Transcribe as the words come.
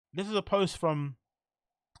this is a post from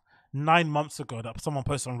 9 months ago that someone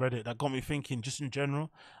posted on Reddit that got me thinking, just in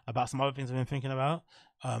general, about some other things I've been thinking about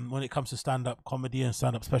when it comes to stand-up comedy and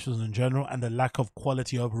stand-up specials in general, and the lack of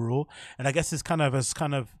quality overall. And I guess this kind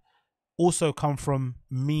of also come from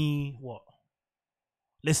me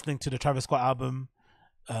listening to the Travis Scott album,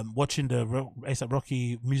 watching the ASAP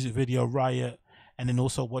Rocky music video Riot, and then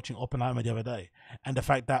also watching Oppenheimer the other day. And the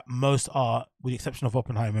fact that most art, with the exception of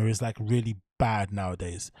Oppenheimer, is like really bad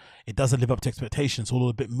nowadays. It doesn't live up to expectations. It's all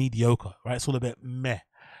a bit mediocre, right? It's all a bit meh.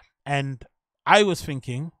 And I was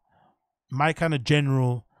thinking, my kind of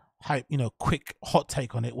general hype, quick hot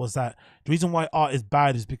take on it was that the reason why art is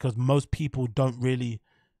bad is because most people aren't really,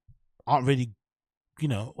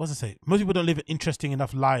 what's I say? Most people don't live interesting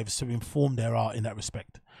enough lives to inform their art in that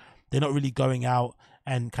respect. They're not really going out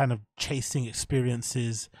and kind of chasing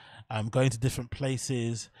experiences, going to different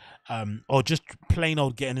places, or just plain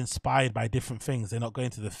old getting inspired by different things. They're not going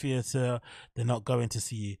to the theater. They're not going to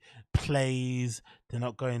see plays. They're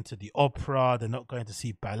not going to the opera. They're not going to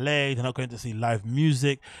see ballet. They're not going to see live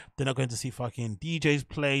music. They're not going to see fucking DJs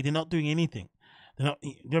play. They're not doing anything. They're not.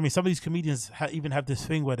 You know what I mean? Some of these comedians even have this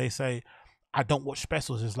thing where they say, "I don't watch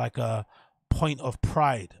specials." It's like a point of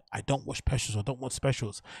pride. I don't watch specials. I don't watch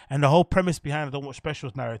specials. And the whole premise behind I don't watch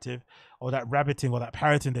specials narrative, or that rabbiting or that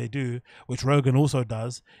parroting they do, which Rogan also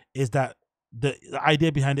does, is that the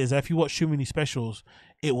idea behind it is that if you watch too many specials,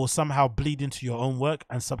 it will somehow bleed into your own work,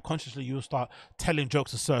 and subconsciously you'll start telling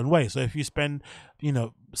jokes a certain way. So if you spend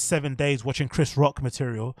 7 days watching Chris Rock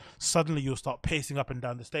material, suddenly you'll start pacing up and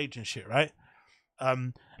down the stage and shit, right?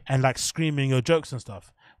 And like screaming your jokes and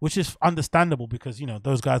stuff, which is understandable because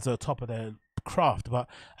those guys are at the top of their craft. But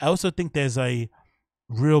I also think there's a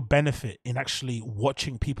real benefit in actually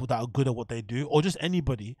watching people that are good at what they do, or just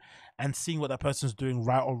anybody, and seeing what that person's doing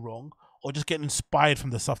right or wrong, or just getting inspired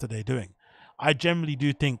from the stuff that they're doing. I generally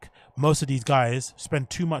do think most of these guys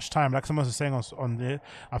spend too much time, like someone was saying on there.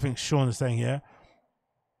 I think Sean is saying here.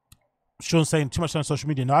 Sean's saying too much time on social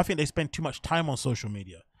media. No, I think they spend too much time on social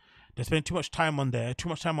media. They spend too much time on there, too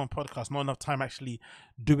much time on podcasts, not enough time actually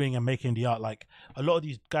doing and making the art. Like a lot of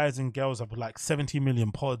these guys and girls have like 70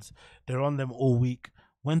 million pods. They're on them all week.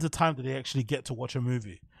 When's the time that they actually get to watch a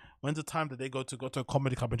movie? When's the time that they go to a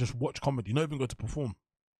comedy club and just watch comedy, not even go to perform?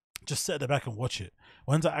 Just sit at the back and watch it.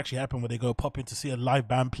 When's that actually happen where they go pop in to see a live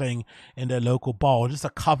band playing in their local bar, or just a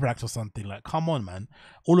cover act or something? Like, come on, man.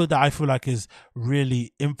 All of that I feel like is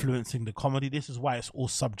really influencing the comedy. This is why it's all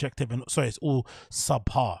subjective and it's all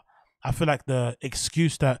subpar. I feel like the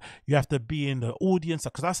excuse that you have to be in the audience,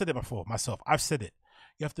 because I said it before myself, I've said it.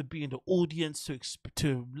 You have to be in the audience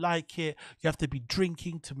to like it. You have to be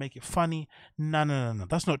drinking to make it funny. No.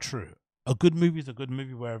 That's not true. A good movie is a good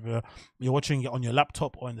movie wherever you're watching it on your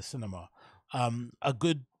laptop or in the cinema. A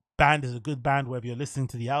good band is a good band whether you're listening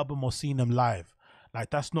to the album or seeing them live. Like,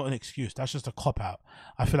 that's not an excuse. That's just a cop out.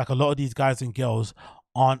 I feel like a lot of these guys and girls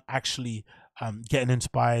aren't actually getting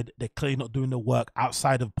inspired. They're clearly not doing the work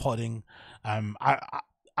outside of podding. I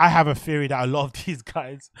have a theory that a lot of these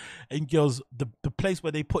guys and girls, the place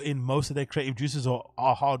where they put in most of their creative juices or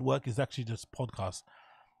our hard work is actually just podcasts.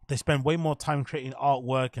 They spend way more time creating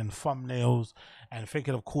artwork and thumbnails and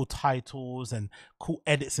thinking of cool titles and cool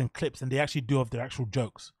edits and clips than they actually do of their actual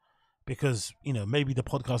jokes. Because, maybe the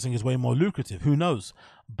podcasting is way more lucrative. Who knows?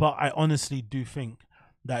 But I honestly do think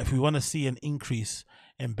that if we want to see an increase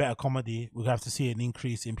in better comedy, we have to see an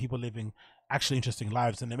increase in people living actually interesting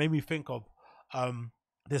lives. And it made me think of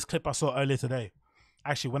this clip I saw earlier today.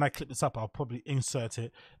 Actually, when I clip this up, I'll probably insert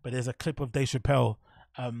it. But there's a clip of Dave Chappelle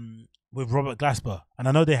with Robert Glasper. And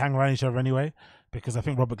I know they hang around each other anyway, because I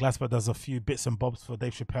think Robert Glasper does a few bits and bobs for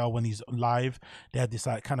Dave Chappelle when he's live. They have this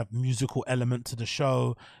like kind of musical element to the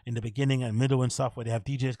show in the beginning and middle and stuff, where they have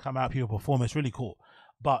DJs come out, people perform. It's really cool.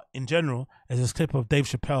 But in general, there's this clip of Dave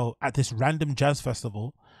Chappelle at this random jazz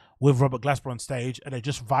festival with Robert Glasper on stage, and they're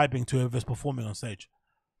just vibing to whoever's performing on stage.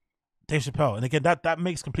 Dave Chappelle. And again, that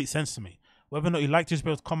makes complete sense to me. Whether or not you like Dave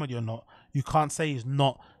Chappelle's comedy or not, you can't say he's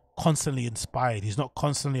not constantly inspired. He's not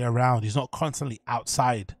constantly around. He's not constantly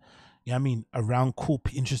outside. You know what I mean? Around cool,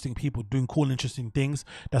 interesting people doing cool, interesting things.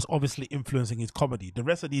 That's obviously influencing his comedy. The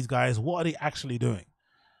rest of these guys, what are they actually doing?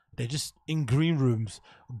 They're just in green rooms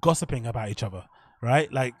gossiping about each other,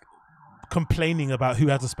 right? Like complaining about who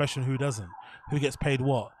has a special and who doesn't, who gets paid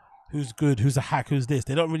what, who's good, who's a hack, who's this.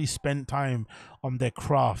 They don't really spend time on their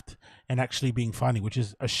craft and actually being funny, which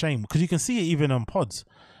is a shame, because you can see it even on pods.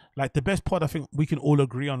 Like the best pod I think we can all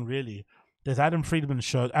agree on, really, there's Adam Friedland's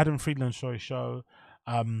show.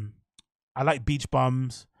 I like Beach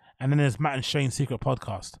Bums, and then there's Matt and Shane's Secret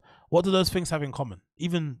Podcast. What do those things have in common?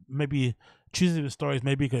 Even maybe Tuesday with Stories,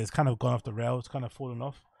 maybe because it's kind of gone off the rails, kind of fallen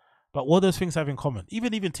off. But what those things have in common?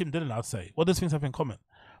 Even Tim Dillon, I'd say, what those things have in common?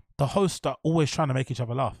 The hosts are always trying to make each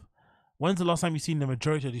other laugh. When's the last time you've seen the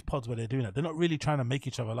majority of these pods where they're doing that? They're not really trying to make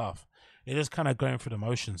each other laugh. They're just kind of going through the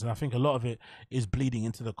motions. And I think a lot of it is bleeding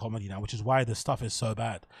into the comedy now, which is why the stuff is so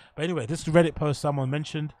bad. But anyway, this Reddit post someone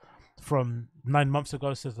mentioned from 9 months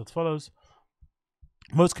ago says as follows.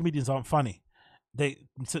 Most comedians aren't funny. They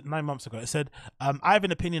said 9 months ago. It said, I have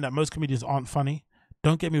an opinion that most comedians aren't funny.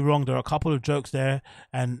 Don't get me wrong, there are a couple of jokes there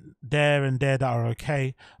that are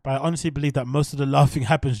okay, but I honestly believe that most of the laughing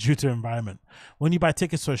happens due to environment. When you buy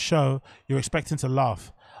tickets to a show, you're expecting to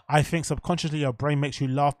laugh. I think subconsciously your brain makes you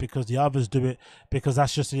laugh because the others do it, because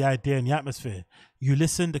that's just the idea and the atmosphere. You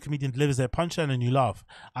listen, the comedian delivers their punchline and you laugh.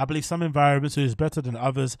 I believe some environments are better than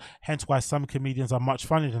others, hence why some comedians are much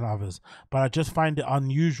funnier than others. But I just find it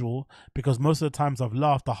unusual because most of the times I've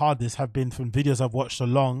laughed the hardest have been from videos I've watched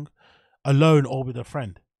alone or with a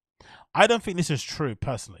friend. I don't think this is true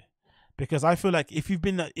personally, because I feel like if you've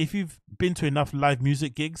been to enough live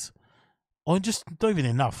music gigs, or just not even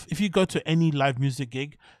enough, if you go to any live music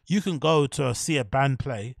gig, you can go to see a band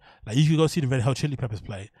play, like you can go see the Red Hot Chili Peppers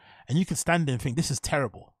play, and you can stand there and think this is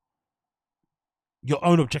terrible. Your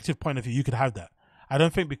own objective point of view, you could have that. I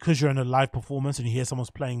don't think because you're in a live performance and you hear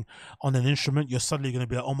someone's playing on an instrument, you're suddenly going to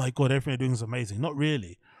be like, oh my God, everything they're doing is amazing. Not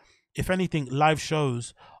really. If anything, live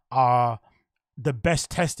shows are the best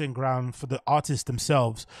testing ground for the artists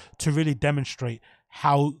themselves to really demonstrate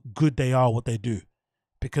how good they are, what they do.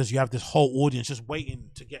 Because you have this whole audience just waiting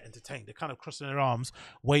to get entertained. They're kind of crossing their arms,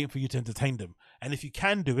 waiting for you to entertain them. And if you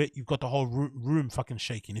can do it, you've got the whole room fucking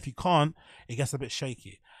shaking. If you can't, it gets a bit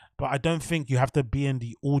shaky. But I don't think you have to be in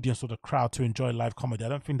the audience or the crowd to enjoy live comedy. I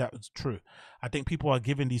don't think that's true. I think people are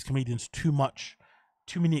giving these comedians too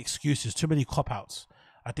many excuses, too many cop-outs.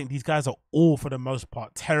 I think these guys are all, for the most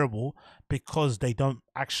part, terrible because they don't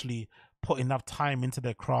actually put enough time into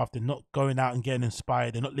their craft. They're not going out and getting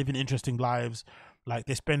inspired. They're not living interesting lives. Like,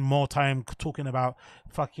 they spend more time talking about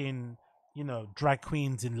fucking, drag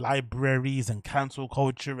queens in libraries and cancel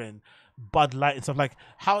culture and Bud Light and stuff.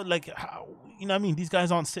 How, what I mean? These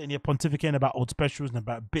guys aren't sitting here pontificating about old specials and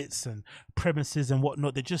about bits and premises and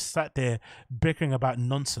whatnot. They just sat there bickering about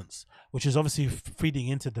nonsense, which is obviously feeding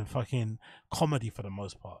into the fucking comedy for the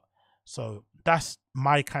most part. So that's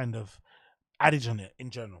my kind of adage on it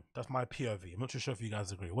in general. That's my POV. I'm not too sure if you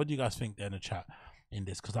guys agree. What do you guys think there in the chat in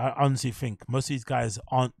this? Because I honestly think most of these guys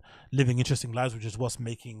aren't living interesting lives, which is what's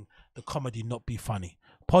making the comedy not be funny.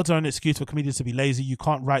 Pods are an excuse for comedians to be lazy. You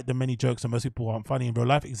can't write the many jokes and most people aren't funny in real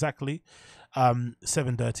life. Exactly.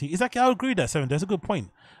 730. Exactly. I agree with that. 7. That's a good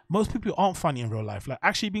point. Most people aren't funny in real life. Like,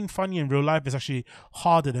 actually being funny in real life is actually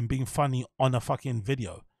harder than being funny on a fucking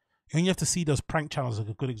video. And you have to see those prank channels as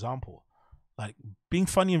a good example. Like, being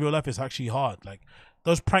funny in real life is actually hard. Like,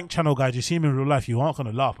 those prank channel guys, you see them in real life, you aren't going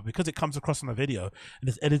to laugh. But because it comes across on a video and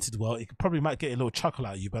it's edited well, it probably might get a little chuckle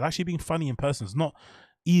out of you. But actually being funny in person is not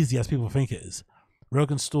easy as people think it is.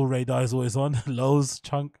 Rogan's store radar is always on. Lowe's,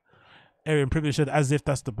 Chunk. Arian Privilege said, as if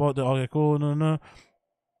that's the bot. Okay, cool. No.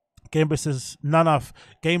 Gamebred says,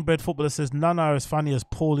 Gamebred Footballer says, none are as funny as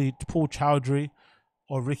Paul Chowdhury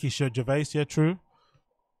or Ricky Gervais. Yeah, true.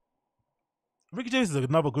 Ricky Gervais is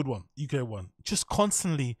another good one, UK one. Just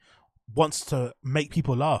constantly wants to make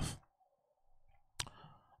people laugh.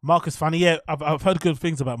 Mark is funny. Yeah, I've heard good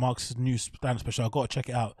things about Mark's new stand special. I've got to check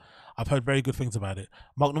it out. I've heard very good things about it.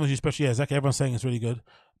 Mark Norman's new special, yeah, exactly. Everyone's saying it's really good.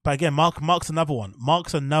 But again, Mark's another one.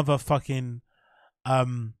 Mark's another fucking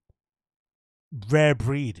rare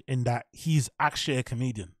breed in that he's actually a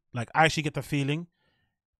comedian. Like, I actually get the feeling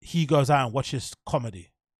he goes out and watches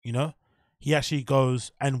comedy, He actually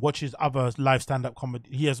goes and watches other live stand-up comedy.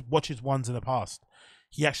 He has watches ones in the past.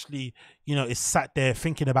 He actually, is sat there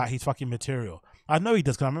thinking about his fucking material. I know he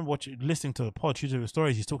does, because I remember listening to the pod, choosing the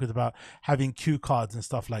stories, he's talking about having cue cards and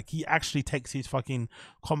stuff. Like, he actually takes his fucking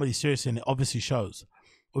comedy seriously, and it obviously shows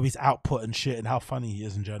with his output and shit and how funny he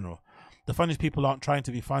is in general. The funniest people aren't trying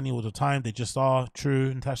to be funny all the time. They just are. True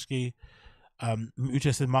and Tashki.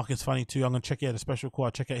 Uche said Mark is funny too. I'm gonna check out a special call.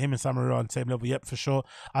 I'll check out him and Samario on the same level. Yep, for sure.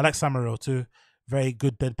 I like Samario too. Very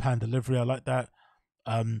good deadpan delivery. I like that.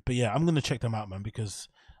 But yeah, I'm gonna check them out, man, because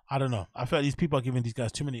I don't know. I feel like these people are giving these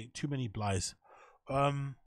guys too many blighs.